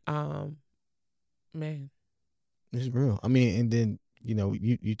 Man, it's real. I mean, and then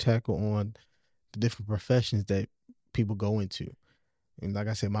you tackle on the different professions that people go into, and like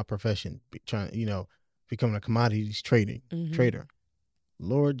I said, my profession, becoming a commodities trader.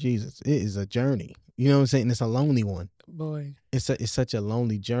 Lord Jesus, it is a journey. You know what I'm saying? It's a lonely one. Boy, it's such a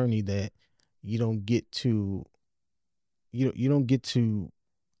lonely journey that you don't get to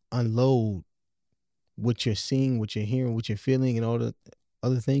unload what you're seeing, what you're hearing, what you're feeling, and all the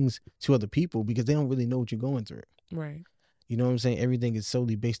other things to other people because they don't really know what you're going through. Right. You know what I'm saying? Everything is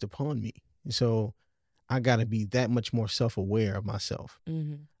solely based upon me. So I got to be that much more self-aware of myself.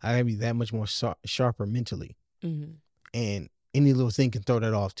 I got to be that much more sharper mentally. And any little thing can throw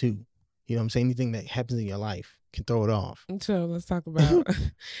that off too. You know what I'm saying? Anything that happens in your life can throw it off. So let's talk about,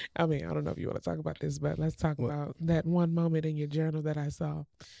 I mean, I don't know if you want to talk about this, but let's talk about that one moment in your journal that I saw,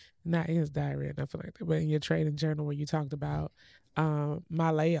 not in his diary or nothing like that, but in your trading journal where you talked about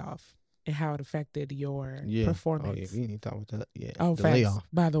my layoff and how it affected your performance. Oh, yeah. We need to talk about that. Yeah. Oh, the facts. layoff.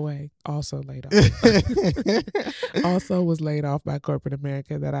 By the way, also laid off. Also was laid off by corporate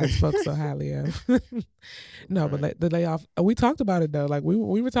America that I spoke so highly of. No, but the layoff, we talked about it though. Like we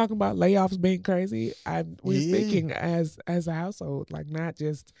were talking about layoffs being crazy. We were speaking as a household, like not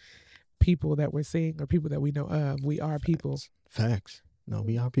just people that we're seeing or people that we know of. We are people. Facts. No,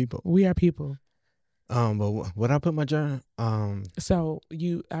 we are people. We are people. But what I put in my journal, So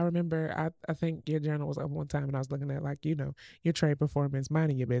I remember, I think your journal was up one time and I was looking at your trade performance,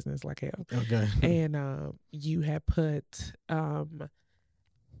 minding your business like hell. Okay. And you had put,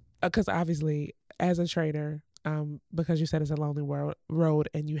 because obviously as a trader, because you said it's a lonely road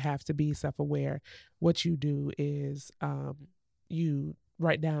and you have to be self-aware, what you do is you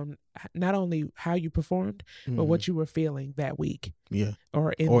write down not only how you performed, but what you were feeling that week. Yeah.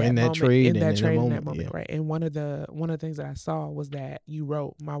 Or in that moment. Right. And one of the things that I saw was that you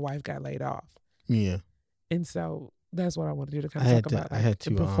wrote, "My wife got laid off." Yeah. And so that's what I want to do to kind of talk about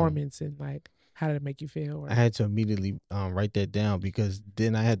the performance and like how did it make you feel? I had to immediately write that down because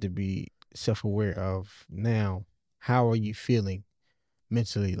then I had to be self-aware of now how are you feeling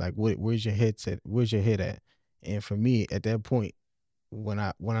mentally? Like where's your head set? Where's your head at? And for me at that point, when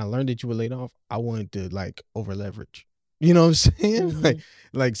I learned that you were laid off, I wanted to like over leverage. You know what I'm saying?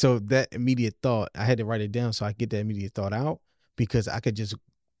 Like so that immediate thought, I had to write it down so I get that immediate thought out because I could just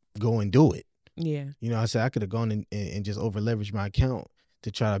go and do it. Yeah. I said I could have gone and just over leveraged my account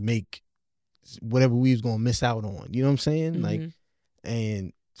to try to make whatever we was gonna miss out on. You know what I'm saying? Like,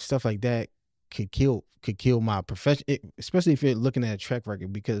 and stuff like that could kill my profession, especially if you're looking at a track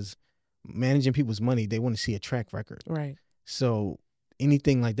record because managing people's money, they want to see a track record. Right. So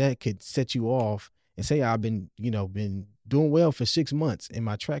anything like that could set you off and say I've been doing well for 6 months in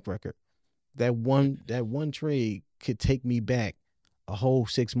my track record. That one trade could take me back a whole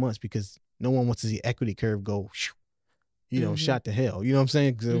 6 months because no one wants to see equity curve go, shot to hell. You know what I'm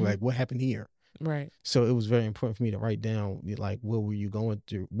saying? Because like, what happened here? Right. So it was very important for me to write down like what were you going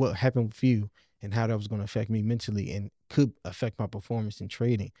through, what happened with you, and how that was going to affect me mentally and could affect my performance in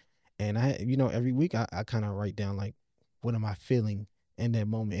trading. And I, every week I kind of write down like, what am I feeling in that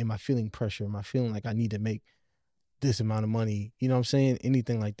moment? Am I feeling pressure? Am I feeling like I need to make this amount of money? You know what I'm saying?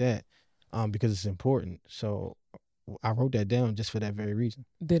 Anything like that, because it's important. So I wrote that down just for that very reason.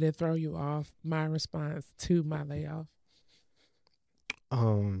 Did it throw you off my response to my layoff?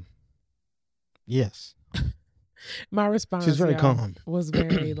 Yes. My response She's very calm. Was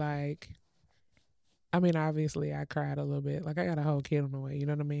very like, I mean, obviously I cried a little bit. Like I got a whole kid on the way, you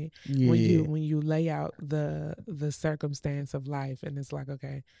know what I mean? Yeah. When you lay out the circumstance of life and it's like,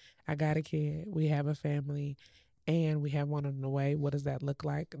 okay, I got a kid, we have a family, and we have one on the way. What does that look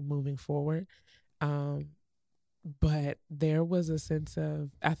like moving forward? But there was a sense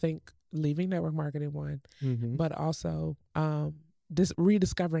of, I think, leaving network marketing one, but also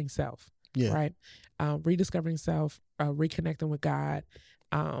rediscovering self, Yeah. right? Rediscovering self, reconnecting with God,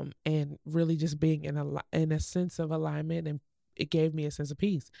 and really just being in a sense of alignment, and it gave me a sense of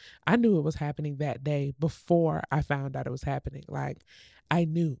peace. I knew it was happening that day before I found out it was happening. Like, I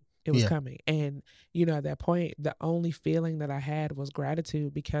knew it was Yeah. coming. And, at that point, the only feeling that I had was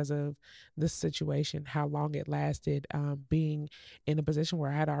gratitude because of this situation, how long it lasted, being in a position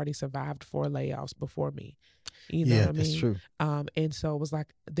where I had already survived 4 layoffs before me. You know Yeah, what I that's mean? true. And so it was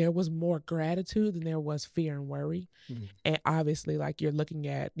like there was more gratitude than there was fear and worry. Mhm. And obviously, like, you're looking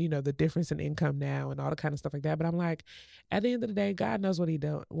at, the difference in income now and all the kind of stuff like that. But I'm like, at the end of the day, God knows what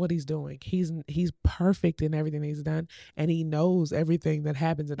he's doing. He's perfect in everything he's done, and he knows everything that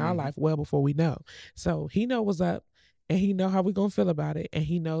happens in our life well before we know. So he knows what's up, and he know how we're gonna feel about it, and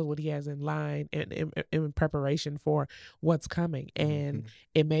he knows what he has in line and in preparation for what's coming. And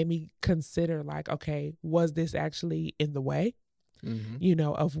it made me consider, like, okay, was this actually in the way,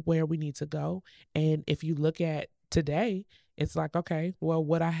 of where we need to go? And if you look at today, it's like, okay, well,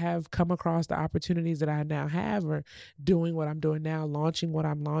 would I have come across the opportunities that I now have, or doing what I'm doing now, launching what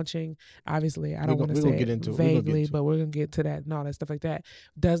I'm launching? Obviously, I don't want to say it vaguely, but we're going to get to that and all that stuff like that.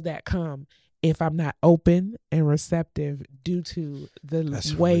 Does that come if I'm not open and receptive due to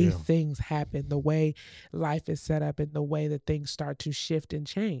the way things happen, the way life is set up, and the way that things start to shift and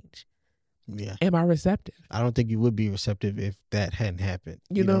change? Yeah. Am I receptive? I don't think you would be receptive if that hadn't happened.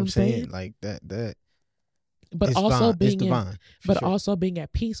 You know what I'm saying? Like that. But it's also divine. It's divine, also being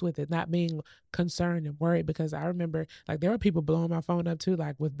at peace with it, not being concerned and worried. Because I remember, like, there were people blowing my phone up too,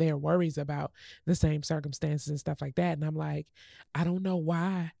 like, with their worries about the same circumstances and stuff like that. And I'm like, I don't know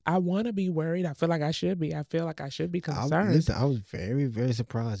why I want to be worried. I feel like I should be. I feel like I should be concerned. I was very, very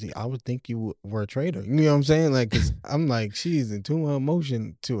surprised. I would think you were a traitor. You know what I'm saying? Like, cause I'm like, she's in too much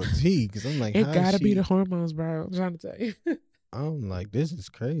emotion to a T. Cause I'm like, it gotta be the hormones, bro. I'm trying to tell you. I'm like, this is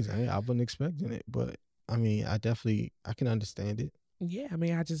crazy. I wasn't expecting it, but I mean, I can understand it. Yeah, I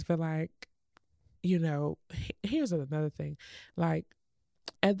mean, I just feel like, here's another thing. Like,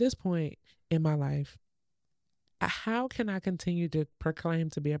 at this point in my life, how can I continue to proclaim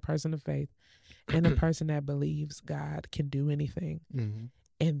to be a person of faith and a person that believes God can do anything,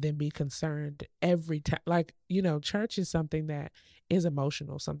 and then be concerned every time? Like, church is something that is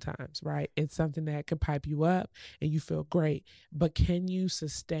emotional sometimes, right? It's something that could pipe you up and you feel great, but can you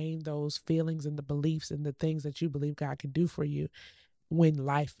sustain those feelings and the beliefs and the things that you believe God can do for you when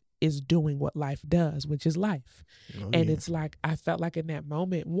life is doing what life does, which is life? It's like, I felt like in that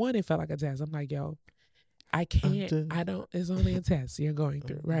moment, it felt like a test. I'm like, yo, I can't, it's only a test you're going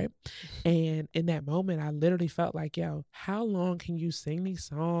through, right? And in that moment, I literally felt like, yo, how long can you sing these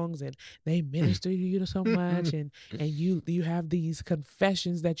songs and they minister to you so much, and you have these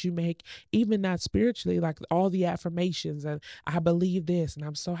confessions that you make, even not spiritually, like all the affirmations, and I believe this, and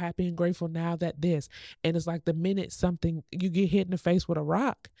I'm so happy and grateful now that this, and it's like the minute you get hit in the face with a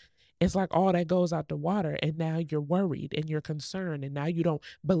rock, it's like all that goes out the water, and now you're worried and you're concerned, and now you don't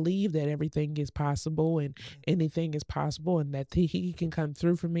believe that everything is possible and anything is possible, and that he can come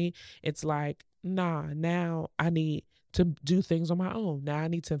through for me. It's like, nah, now I need to do things on my own. Now I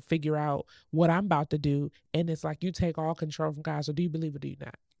need to figure out what I'm about to do. And it's like, you take all control from God. So do you believe or do you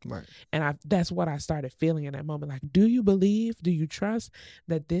not? Right. And that's what I started feeling in that moment. Like, do you believe? Do you trust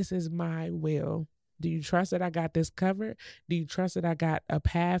that this is my will? Do you trust that I got this covered? Do you trust that I got a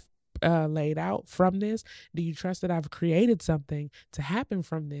path laid out from this? Do you trust that I've created something to happen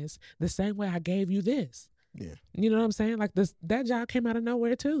from this the same way I gave you this? Yeah. You know what I'm saying? Like, that job came out of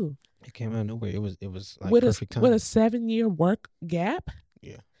nowhere too. It came out of nowhere. It was like with perfect time. With a 7-year work gap.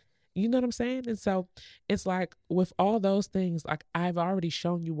 Yeah. You know what I'm saying? And so it's like, with all those things, like, I've already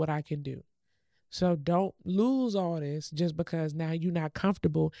shown you what I can do. So don't lose all this just because now you're not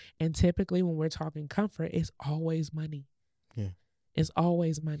comfortable. And typically when we're talking comfort, it's always money. Yeah. It's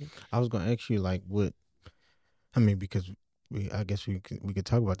always money. I was going to ask you, like, because I guess we could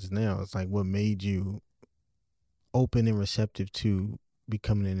talk about this now. It's like, what made you open and receptive to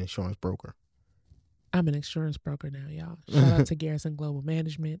becoming an insurance broker? I'm an insurance broker now, y'all. Shout out to Garrison Global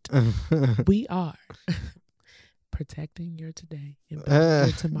Management. We are protecting your today and building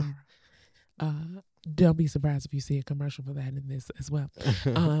your tomorrow. Don't be surprised if you see a commercial for that in this as well.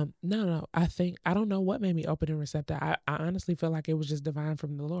 No. I don't know what made me open and receptive. I honestly feel like it was just divine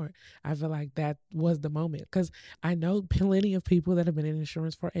from the Lord. I feel like that was the moment, because I know plenty of people that have been in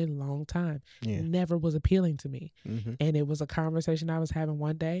insurance for a long time. Yeah. Never was appealing to me. Mm-hmm. And it was a conversation I was having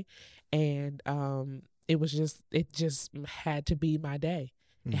one day, and it just had to be my day.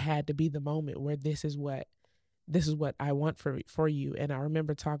 Mm-hmm. It had to be the moment where this is what this is what I want for you. And I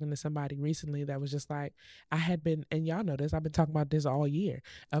remember talking to somebody recently that was just like, I had been, and y'all know this, I've been talking about this all year,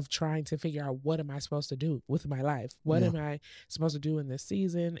 of trying to figure out, what am I supposed to do with my life? What am I supposed to do in this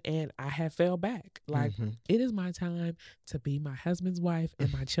season? And I have fell back. Like, it is my time to be my husband's wife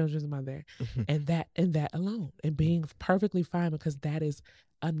and my children's mother, and that alone, and being perfectly fine, because that is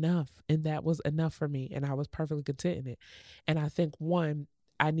enough. And that was enough for me. And I was perfectly content in it. And I think, one,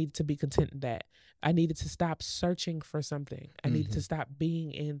 I needed to be content in that. I needed to stop searching for something. I needed to stop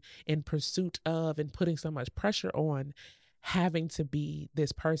being in pursuit of and putting so much pressure on having to be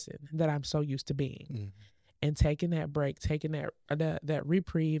this person that I'm so used to being. And taking that break, taking that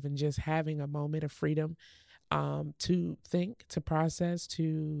reprieve, and just having a moment of freedom, to think, to process,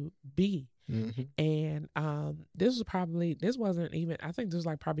 to be. And this wasn't even, I think this was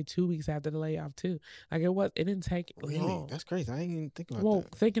like probably 2 weeks after the layoff too. Like it didn't take long. That's crazy. I didn't even think about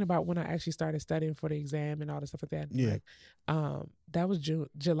that. Thinking about when I actually started studying for the exam and all the stuff like that. Yeah. Like, that was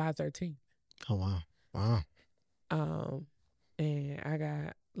July 13th. Oh, wow. And I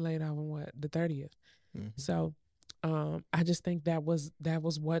got laid off on the 30th. So, I just think that was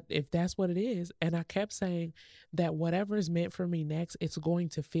what, if that's what it is. And I kept saying that whatever is meant for me next, it's going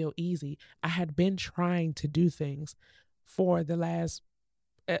to feel easy. I had been trying to do things for the last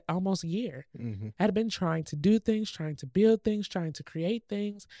almost year. I had been trying to do things, trying to build things, trying to create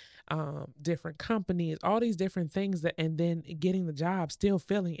things, different companies, all these different things, and then getting the job, still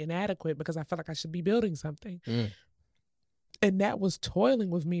feeling inadequate because I felt like I should be building something. And that was toiling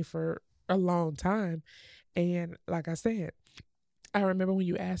with me for a long time. And like I said, I remember when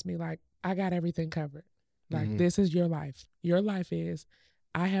you asked me, like, I got everything covered. Like, this is your life. Your life is,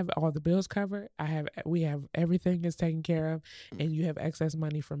 I have all the bills covered. We have everything is taken care of, and you have excess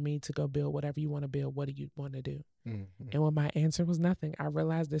money for me to go build whatever you want to build. What do you want to do? And when my answer was nothing, I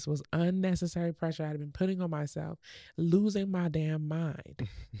realized this was unnecessary pressure I had been putting on myself, losing my damn mind.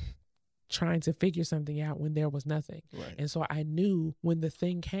 Trying to figure something out when there was nothing. Right. And so I knew when the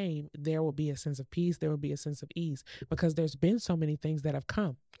thing came, there will be a sense of peace, there will be a sense of ease, because there's been so many things that have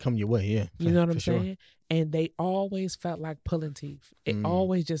come your way. Yeah. You know what I'm saying? Sure. And they always felt like pulling teeth. It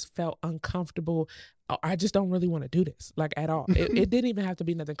always just felt uncomfortable. I just don't really want to do this, like, at all. It didn't even have to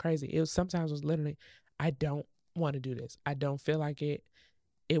be nothing crazy. It was literally, I don't want to do this. I don't feel like it.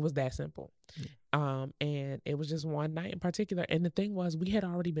 It was that simple. And it was just one night in particular. And the thing was, we had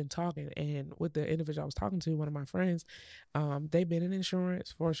already been talking, and with the individual I was talking to, one of my friends, they've been in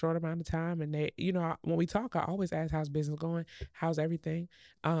insurance for a short amount of time. And they, when we talk, I always ask, how's business going? How's everything?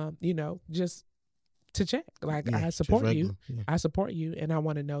 Just to check, like, I support you. Yeah. I support you. And I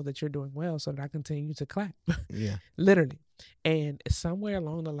want to know that you're doing well so that I continue to clap. Yeah. Literally. And somewhere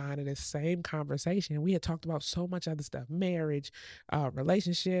along the line of this same conversation, we had talked about so much other stuff, marriage,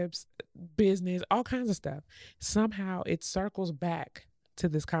 relationships, business, all kinds of stuff. Somehow it circles back to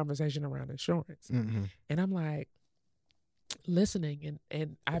this conversation around insurance. And I'm like, listening,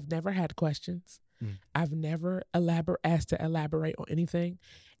 and I've never had questions. I've never asked to elaborate on anything.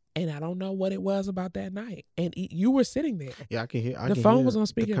 And I don't know what it was about that night. And you were sitting there. Yeah, I can hear. The phone was on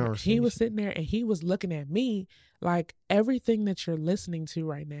speaker. He was sitting there, and he was looking at me like, everything that you're listening to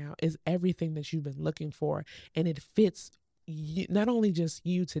right now is everything that you've been looking for. And it fits you, not only just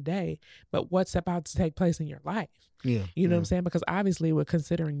you today, but what's about to take place in your life. Yeah. You know what I'm saying? Because obviously we're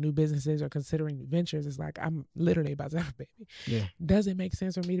considering new businesses or considering new ventures. It's like, I'm literally about to have a baby. Yeah. Does it make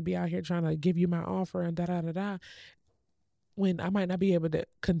sense for me to be out here trying to give you my offer and da-da-da-da, when I might not be able to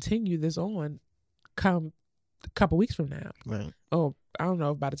continue this on come a couple weeks from now? Right. Oh, I don't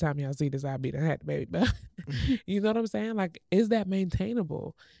know if by the time y'all see this, I'll be the had the baby, but you know what I'm saying? Like, is that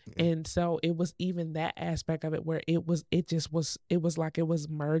maintainable? And so it was even that aspect of it where it was like it was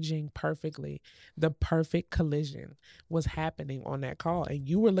merging perfectly. The perfect collision was happening on that call. And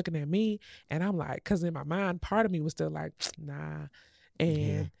you were looking at me, and I'm like, cause in my mind, part of me was still like, nah.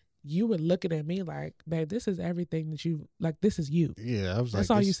 And you were looking at me like, babe, this is everything that you, like, this is you. Yeah, I was That's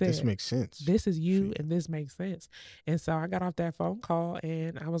like, all you said. This makes sense. This is you, and this makes sense. And so I got off that phone call,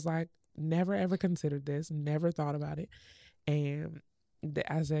 and I was like, never ever considered this, never thought about it. And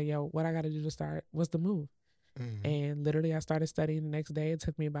I said, yo, what I got to do to start? What's the move? And literally, I started studying the next day. It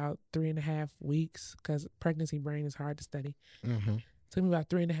took me about 3.5 weeks, because pregnancy brain is hard to study. It took me about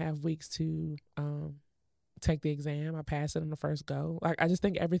 3.5 weeks to take the exam. I passed it on the first go. Like, I just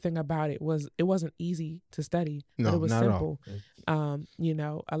think everything about it wasn't easy to study, but it was simple.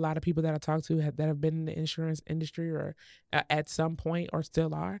 A lot of people that I talk to that have been in the insurance industry or at some point or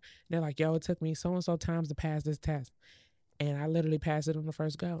still are, they're like, yo, it took me so and so times to pass this test, and I literally passed it on the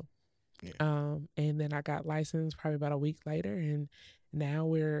first go. And then I got licensed probably about a week later, and now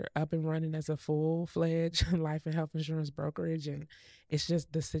we're up and running as a full-fledged life and health insurance brokerage, and it's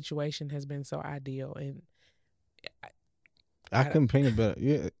just the situation has been so ideal. And I couldn't paint it better.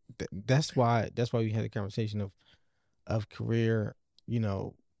 Yeah, that's why we had a conversation of career,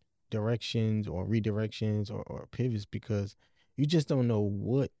 directions or redirections or pivots, because you just don't know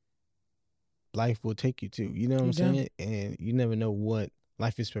what life will take you to. You know what I'm saying? And you never know what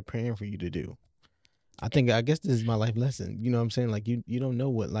life is preparing for you to do. I guess this is my life lesson. You know what I'm saying? Like you don't know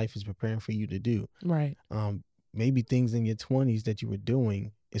what life is preparing for you to do. Right. Maybe things in your 20s that you were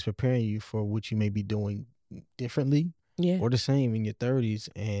doing is preparing you for what you may be doing differently. Yeah. Or the same in your 30s,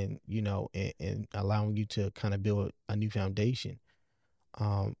 and and allowing you to kind of build a new foundation.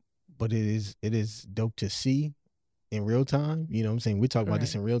 But it is dope to see in real time. You know what I'm saying? We're talking about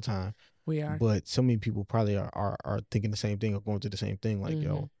this in real time. We are. But so many people probably are thinking the same thing or going through the same thing. Like,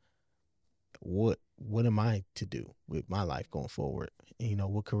 yo, what am I to do with my life going forward? And,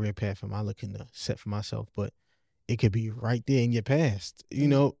 what career path am I looking to set for myself? But it could be right there in your past.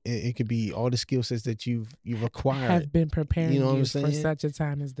 It could be all the skill sets that you've acquired. Have been preparing you for such a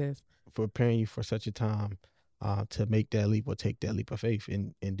time as this. Preparing you for such a time to make that leap or take that leap of faith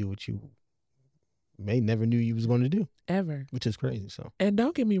and do what you may never knew you was going to do. Ever. Which is crazy. So. And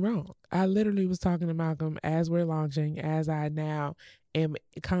don't get me wrong. I literally was talking to Malcolm as we're launching, as I now am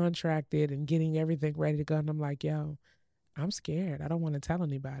contracted and getting everything ready to go. And I'm like, yo, I'm scared. I don't want to tell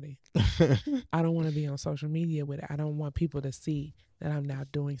anybody. I don't want to be on social media with it. I don't want people to see that I'm now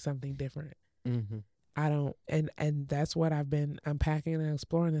doing something different. Mm-hmm. I don't, and that's what I've been unpacking and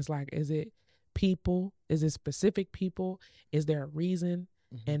exploring. Is like, is it people? Is it specific people? Is there a reason?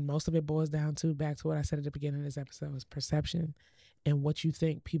 Mm-hmm. And most of it boils down to, back to what I said at the beginning of this episode, is perception and what you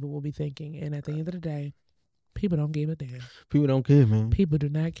think people will be thinking. And at the end of the day, people don't give a damn. People don't care, man. People do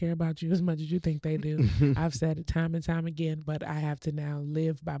not care about you as much as you think they do. I've said it time and time again, but I have to now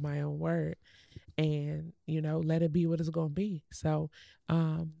live by my own word and, let it be what it's going to be. So,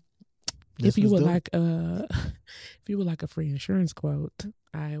 if you would like a free insurance quote,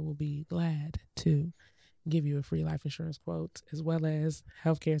 I will be glad to give you a free life insurance quote, as well as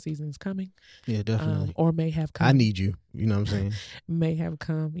healthcare season is coming. Yeah, definitely. Or may have come. I need you. You know what I'm saying? May have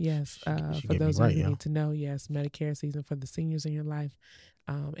come, yes. For those of you who need to know, yes, Medicare season for the seniors in your life.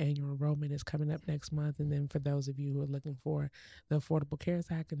 Annual enrollment is coming up next month. And then for those of you who are looking for the Affordable Cares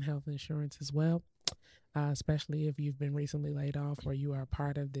Act and health insurance as well, especially if you've been recently laid off or you are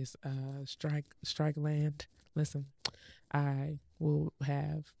part of this strike land, listen, I will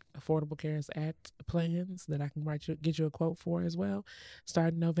have Affordable Cares Act plans that I can get you a quote for as well,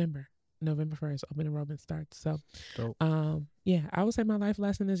 starting November 1st, open enrollment starts. So, yeah, I would say my life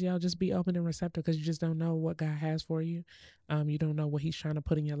lesson is, y'all, just be open and receptive, because you just don't know what God has for you. You don't know what he's trying to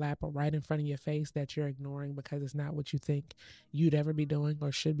put in your lap or right in front of your face that you're ignoring because it's not what you think you'd ever be doing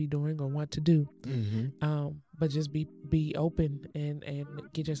or should be doing or want to do. Mm-hmm. But just be open and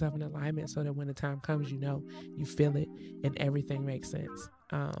get yourself in alignment so that when the time comes, you feel it and everything makes sense.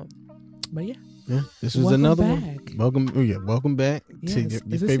 But yeah, this was another one. Welcome back to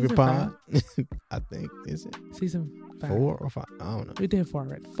your favorite pod. I think, is it season 5? 4 or 5? I don't know. We did 4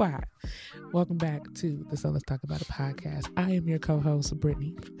 already. 5. Welcome back to the So Let's Talk About It podcast. I am your co-host,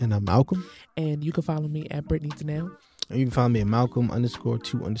 Brittany, and I'm Malcolm. And you can follow me at Brittany Danelle. And you can find me at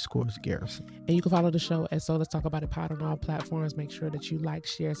Malcolm_2_Garrison. And you can follow the show at So Let's Talk About It Pod on all platforms. Make sure that you like,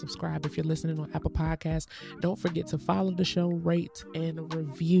 share, subscribe. If you're listening on Apple Podcasts, don't forget to follow the show, rate, and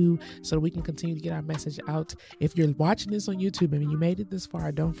review so that we can continue to get our message out. If you're watching this on YouTube and you made it this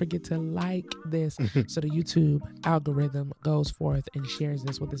far, don't forget to like this so the YouTube algorithm goes forth and shares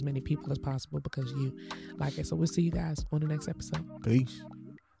this with as many people as possible because you like it. So we'll see you guys on the next episode. Peace.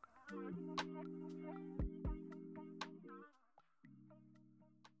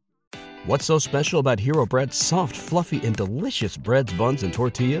 What's so special about Hero Bread's soft, fluffy, and delicious breads, buns, and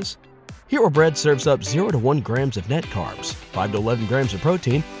tortillas? Hero Bread serves up 0 to 1 grams of net carbs, 5 to 11 grams of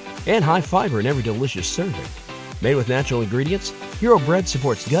protein, and high fiber in every delicious serving. Made with natural ingredients, Hero Bread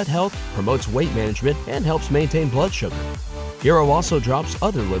supports gut health, promotes weight management, and helps maintain blood sugar. Hero also drops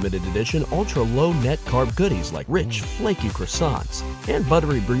other limited edition ultra-low net carb goodies like rich, flaky croissants and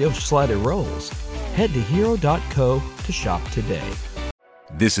buttery brioche slider rolls. Head to hero.co to shop today.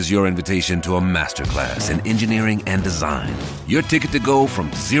 This is your invitation to a masterclass in engineering and design. Your ticket to go from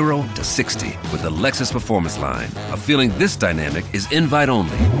 0 to 60 with the Lexus Performance Line. A feeling this dynamic is invite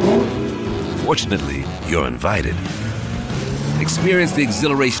only. Fortunately, you're invited. Experience the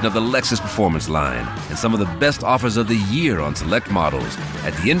exhilaration of the Lexus Performance Line and some of the best offers of the year on select models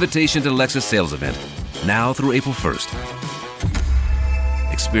at the Invitation to Lexus sales event, now through April 1st.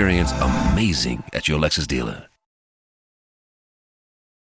 Experience amazing at your Lexus dealer.